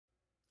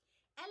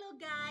Hello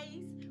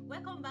guys,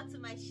 welcome back to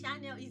my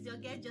channel. It's your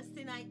girl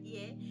Justina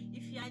here.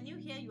 If you are new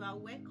here, you are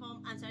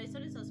welcome, and to our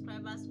returning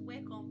subscribers,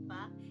 welcome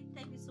back.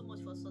 Thank you so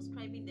much for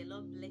subscribing. The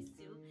Lord bless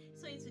you.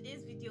 So in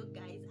today's video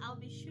guys, I'll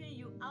be showing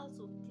you how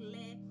to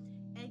clear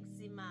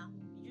eczema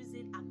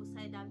using apple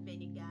cider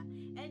vinegar.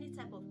 Any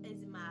type of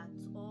eczema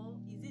at all.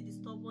 Is it the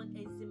stubborn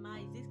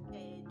eczema? Is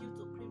it due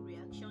to cream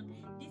reaction?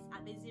 This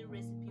amazing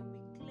recipe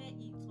will clear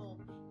it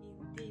up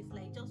in days,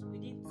 like just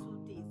within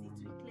 2 days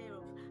it will clear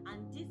off,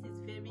 and this is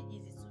very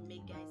easy to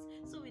make guys.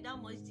 So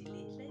without much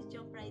delay, let's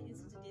jump right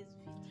into today's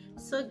video.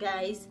 So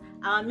guys,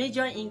 our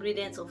major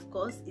ingredient of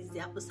course is the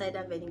apple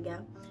cider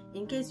vinegar.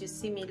 In case you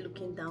see me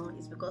looking down,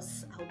 it's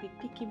because I'll be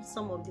picking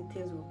some of the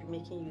things we'll be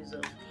making use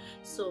of.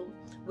 So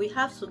we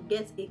have to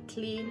get a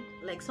clean,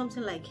 like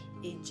something like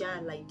a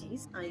jar like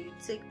this, and you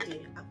take the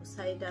apple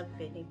cider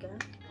vinegar.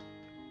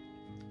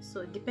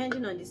 So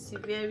depending on the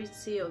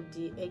severity of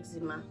the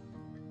eczema,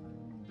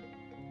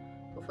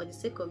 but for the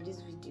sake of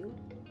this video,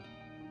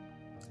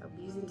 I'll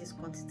be using this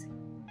quantity.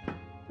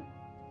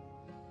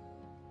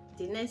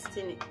 The next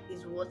thing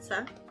is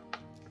water.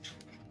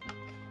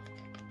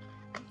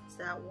 It's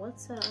that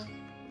water.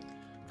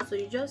 So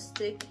you just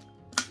take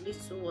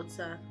little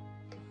water,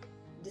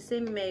 the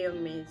same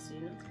measurements,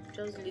 you know,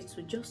 just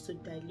little, just to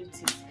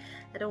dilute it.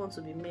 I don't want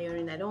to be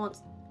measuring. I don't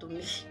want to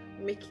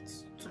make it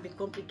to be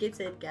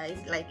complicated, guys.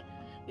 Like,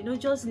 you know,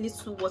 just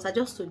little water,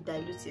 just to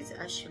dilute it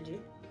actually.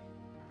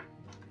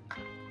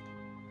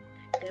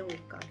 Then we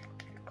can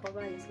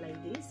cover it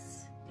like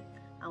this,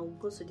 and we'll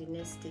go to the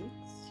next stage.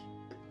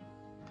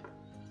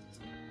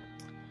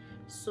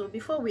 So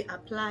before we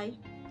apply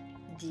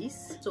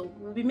this, so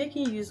we'll be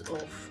making use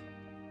of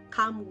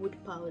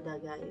camwood powder,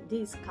 guys.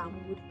 This is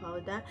camwood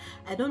powder.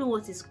 I don't know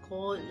what it's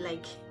called,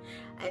 like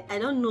I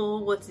don't know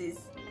what is,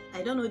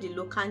 I don't know the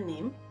local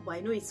name, but I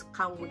know it's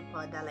camwood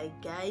powder.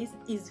 Like guys,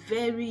 it's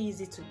very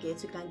easy to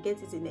get. You can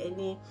get it in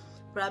any,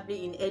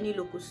 probably in any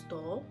local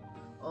store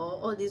or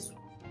all this,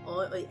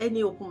 or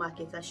any open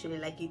market actually,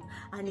 like it,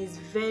 and it's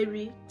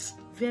very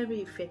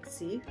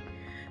effective.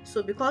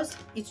 So because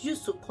it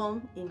used to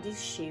come in this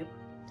shape,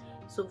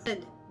 so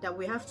that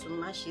we have to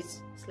mash it,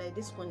 it's like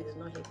this one is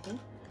not helping.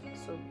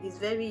 So it's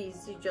very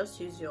easy. Just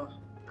use your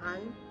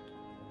hand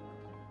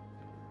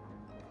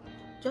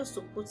just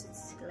to put it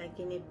like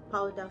in a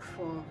powder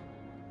form,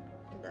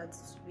 that it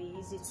will be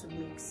easy to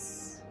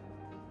mix.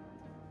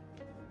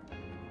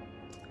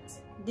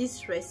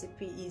 This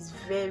recipe is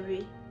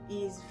very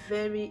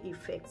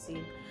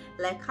effective.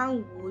 Like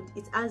camwood,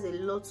 it has a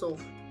lot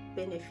of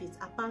benefits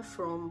apart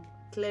from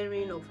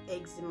clearing of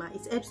eczema.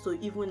 It helps to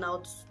even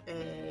out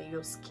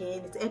your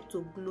skin. It helps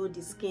to glow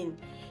the skin.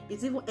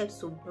 It even helps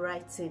to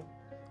brighten,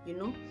 you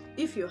know,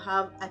 if you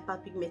have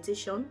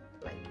hyperpigmentation,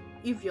 like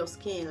if your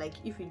skin, like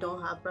if you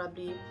don't have,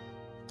 probably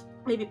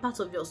maybe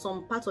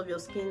some parts of your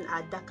skin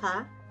are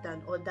darker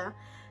than other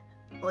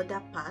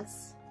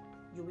parts,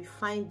 you will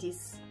find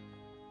this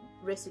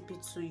recipe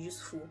too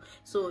useful.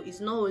 So it's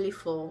not only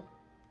for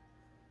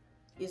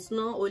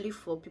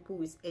people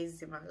with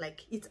eczema.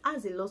 Like it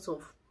has a lot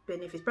of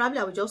benefits. Probably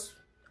I will just,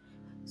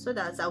 so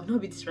that I will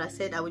not be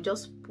distracted, I will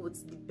just put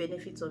the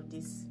benefits of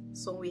this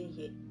somewhere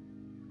here.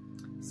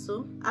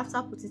 So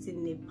after putting it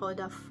in a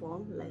powder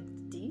form like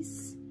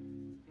this,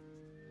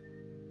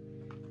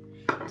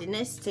 the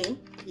next thing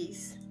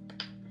is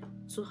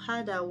to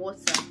add our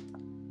water,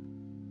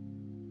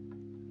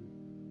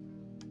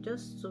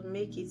 just to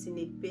make it in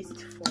a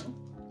paste form.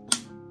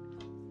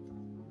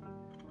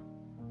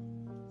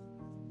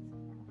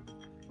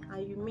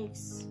 And you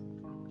mix.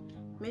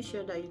 Make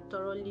sure that you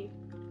thoroughly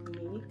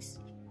mix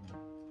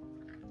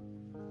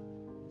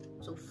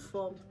to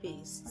form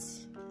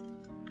paste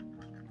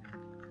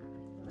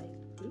like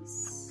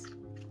this.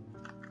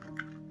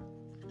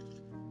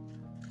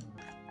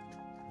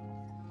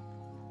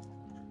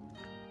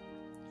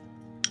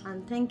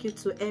 And thank you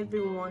to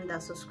everyone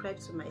that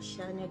subscribed to my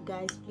channel,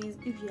 guys. Please,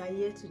 if you are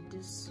here to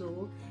do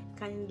so,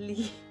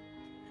 kindly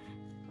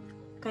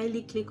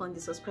click on the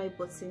subscribe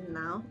button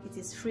now. It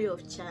is free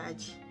of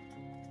charge.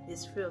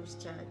 It's free of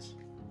charge.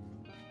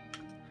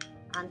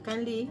 And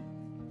kindly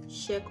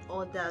check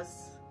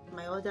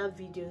my other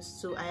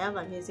videos too. I have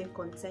amazing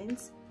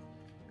content.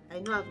 I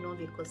know I've not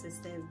been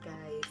consistent,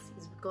 guys.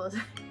 It's because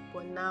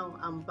but now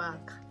I'm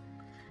back.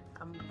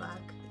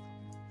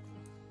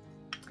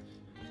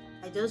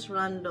 I just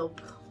round up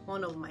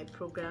one of my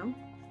program.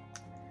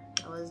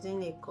 I was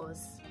doing a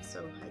course,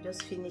 so I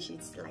just finished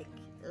it like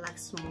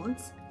last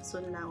month. So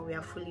now we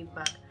are fully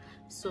back.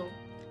 So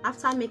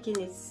after making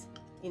it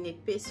in a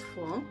paste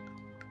form,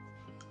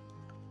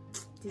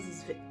 this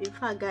is, in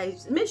fact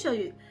guys, make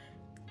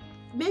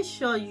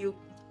sure you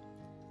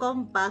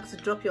come back to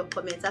drop your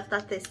comments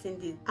after testing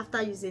this,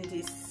 after using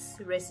this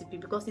recipe,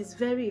 because it's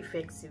very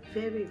effective.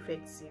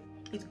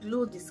 It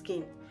glows the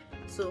skin.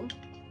 So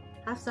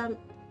after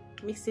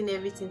mixing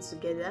everything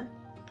together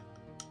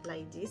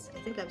like this, I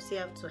think I still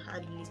have to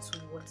add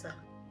little water.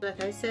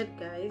 Like I said,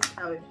 guys,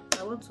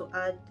 I want to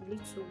add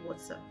little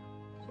water,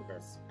 so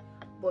that's,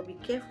 but be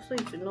careful so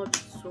it will not be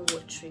so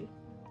watery.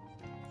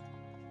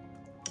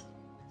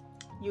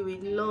 you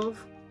will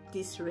love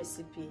this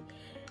recipe.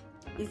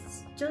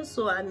 It's just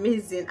so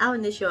amazing how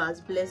nature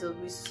has blessed us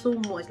with so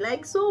much,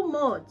 like so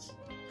much.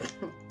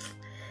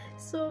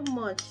 So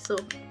much. So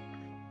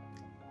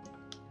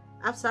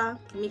after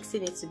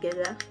mixing it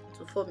together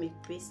to form a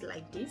paste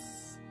like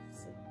this,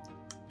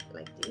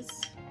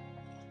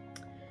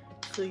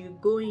 so you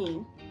go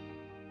in.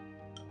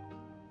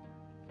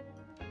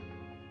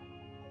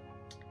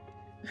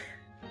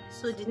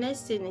 So the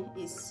next thing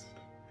is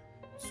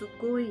to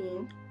go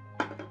in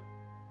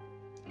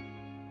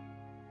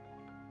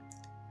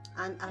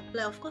and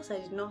apply. Of course, I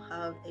did not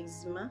have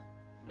eczema,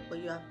 but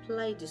you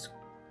apply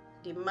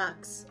the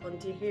marks on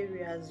the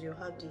areas you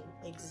have the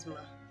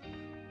eczema.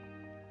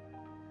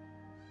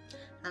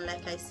 And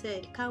like I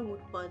said,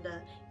 cowwood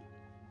powder,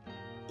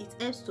 it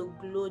helps to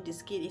glow the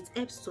skin, it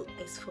helps to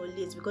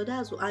exfoliate, because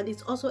that's, and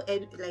it also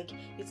helps, like,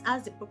 it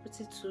has the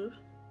property to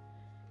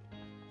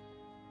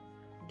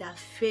that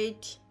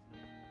fade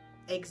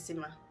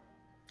eczema.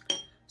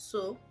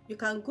 So you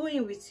can go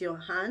in with your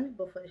hand,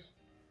 but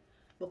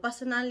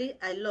personally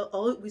I love,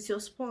 or with your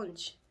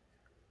sponge,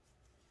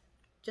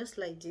 just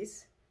like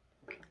this,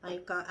 and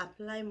you can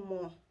apply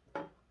more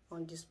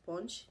on the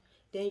sponge.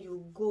 Then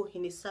you go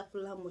in a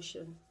circular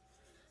motion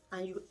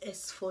and you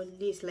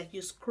exfoliate, like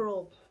you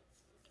scrub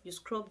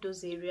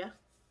those areas,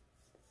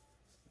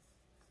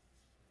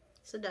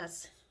 so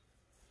that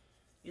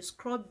you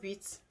scrub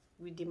it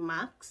with the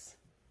marks.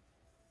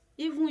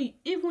 Even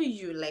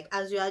you, like,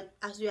 as you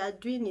are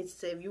doing it,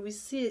 you will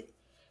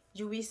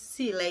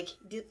see like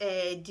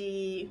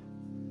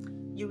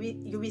you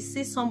will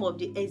see some of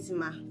the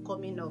eczema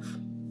coming off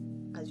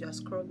as you are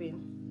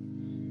scrubbing.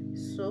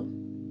 So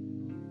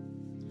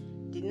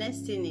the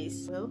next thing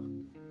is, well,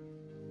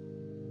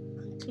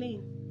 and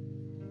clean.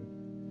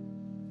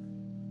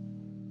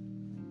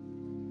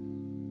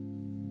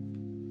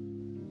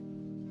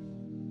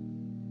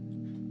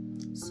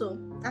 So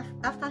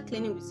after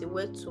cleaning with a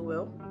wet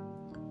towel,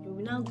 you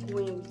will now go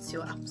in with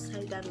your apple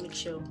cider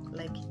mixture,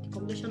 like the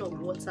combination of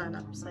water and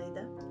apple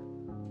cider.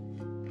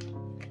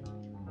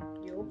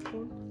 You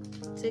open,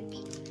 take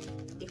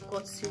a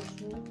cotton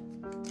wool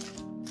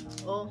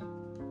or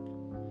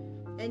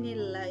any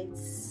light,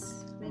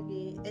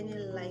 maybe any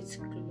light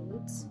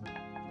clothes,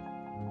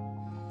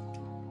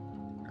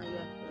 and you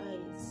apply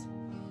it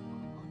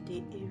on the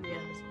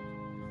areas.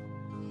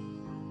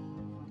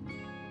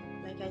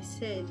 Like I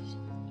said,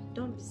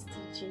 don't be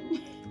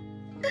stingy.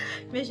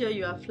 Make sure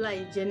you apply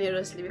it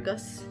generously,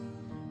 because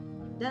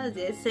that's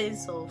the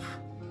essence of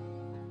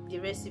the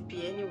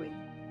recipe anyway.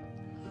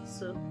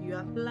 So you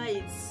apply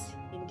it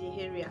in the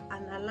area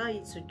and allow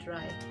it to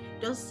dry.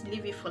 Just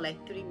leave it for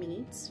like 3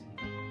 minutes.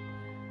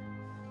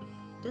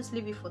 Just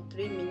leave it for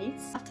 3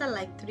 minutes. After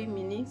like 3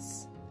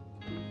 minutes,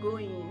 we go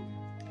in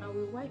and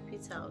we wipe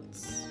it out.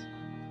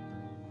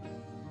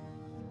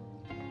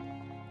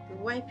 We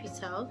wipe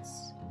it out.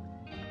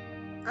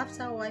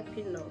 After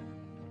wiping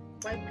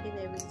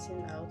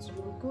everything out, you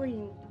will go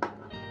in.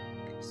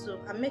 So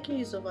I'm making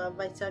use of our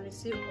vitamin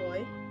C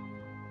oil.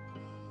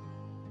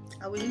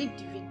 I will leave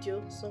the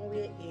video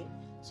somewhere here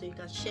so you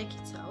can check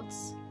it out.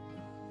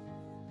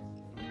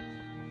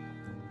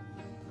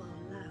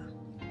 Voila.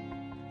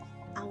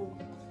 I will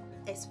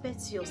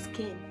expect your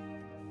skin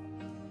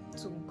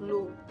to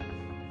glow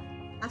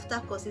after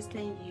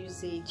consistent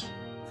usage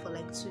for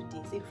like 2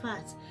 days. In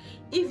fact,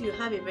 if you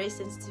have a very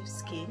sensitive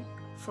skin,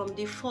 from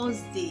the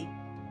first day,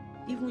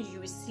 even you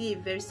will see a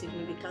very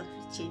significant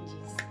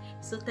changes.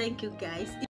 So thank you guys.